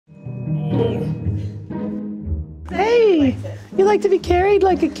Hey, you like to be carried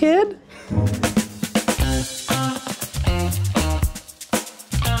like a kid?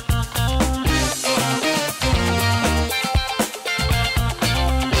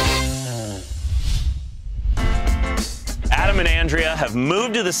 Adam and Andrea have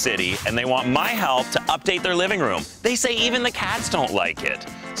moved to the city and they want my help to update their living room. They say even the cats don't like it.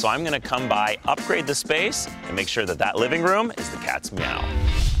 So I'm gonna come by, upgrade the space, and make sure that that living room is the cat's meow.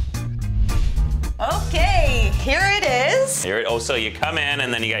 Okay, here it is. Oh, so you come in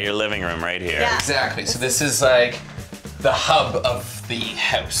and then you got your living room right here. Yeah. Exactly. So this is like the hub of the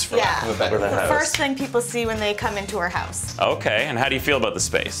house, for lack of a better word. The first thing people see when they come into our house. Okay, and how do you feel about the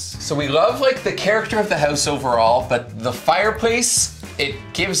space? So we love like the character of the house overall, but the fireplace, it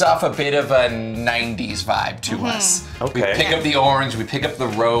gives off a bit of a 90s vibe to us. Okay. We pick up the orange, we pick up the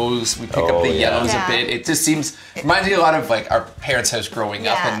rose, we pick up the yellows a bit. It just seems, reminds me a lot of like our parents' house growing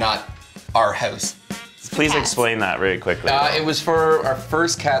up and not our house. Please explain that really quickly. It was for our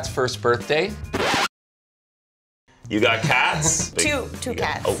first cat's first birthday. You got cats? Two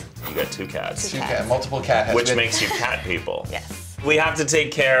cats. Oh, you got two cats. Multiple cat houses. Which makes you cat people. Yes. We have to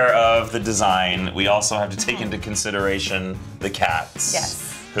take care of the design. We also have to take into consideration the cats.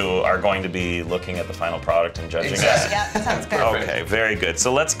 Yes. Who are going to be looking at the final product and judging us. Yeah, that sounds good. Okay, very good.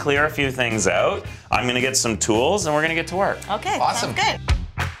 So let's clear a few things out. I'm gonna get some tools and we're gonna get to work. Okay, awesome. Sounds good.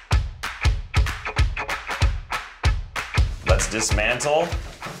 Let's dismantle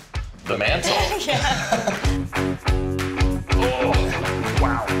the mantle. Oh,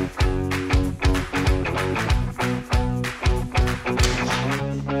 wow.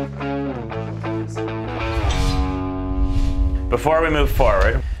 Before we move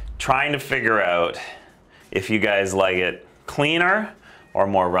forward, trying to figure out if you guys like it cleaner or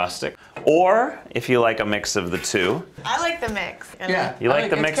more rustic, or if you like a mix of the two. I like the mix. Yeah. You like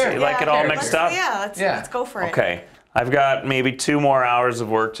the mix? You like it all mixed up? Yeah, let's go for it. Okay. I've got maybe 2 more hours of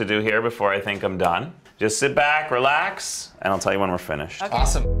work to do here before I think I'm done. Just sit back, relax, and I'll tell you when we're finished. Okay.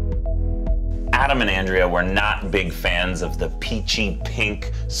 Awesome. Adam and Andrea were not big fans of the peachy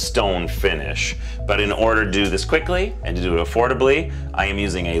pink stone finish, but in order to do this quickly and to do it affordably, I am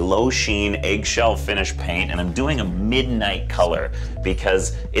using a low sheen eggshell finish paint, and I'm doing a midnight color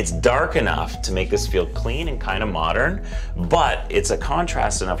because it's dark enough to make this feel clean and kind of modern, but it's a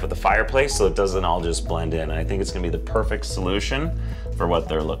contrast enough with the fireplace so it doesn't all just blend in. And I think it's gonna be the perfect solution for what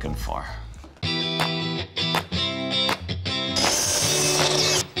they're looking for.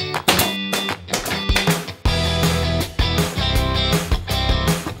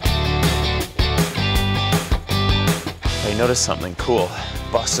 Notice something cool.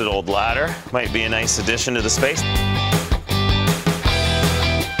 Busted old ladder. Might be a nice addition to the space.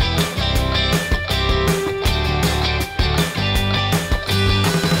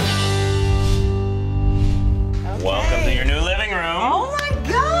 Okay. Welcome to your new living room. Oh my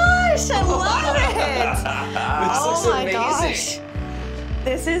gosh, I love it. This looks amazing. Gosh.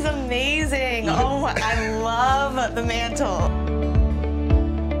 This is amazing. Oh, I love the mantle.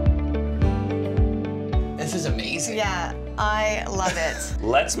 This is amazing. Yeah. I love it.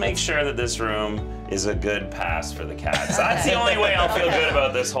 Let's make sure that this room is a good pass for the cats. That's the only way I'll feel good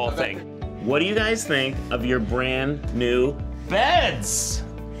about this whole thing. What do you guys think of your brand new beds?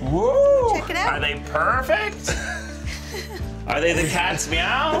 Woo! Check it out. Are they perfect? Are they the cat's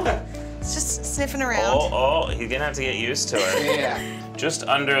meow? It's just sniffing around. Oh, he's gonna have to get used to it. Yeah. Just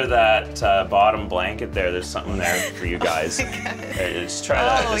under that bottom blanket there, there's something there for you guys. Hey, just try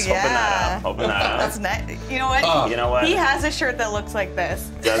that. Just open that up. Open that up. That's nice. You know what? You know what? He has a shirt that looks like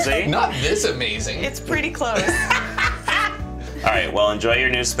this. Does he? Not this amazing. It's pretty close. All right, well, enjoy your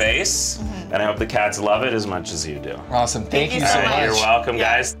new space, and I hope the cats love it as much as you do. Awesome. Thank you so All right, much. You're welcome,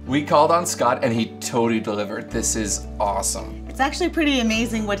 guys. We called on Scott and he totally delivered. This is awesome. It's actually pretty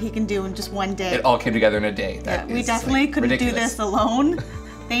amazing what he can do in just one day. It all came together in a day. Yeah, we definitely couldn't do this alone.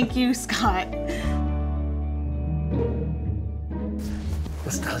 Thank you, Scott.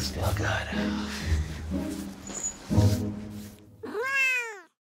 This does feel good.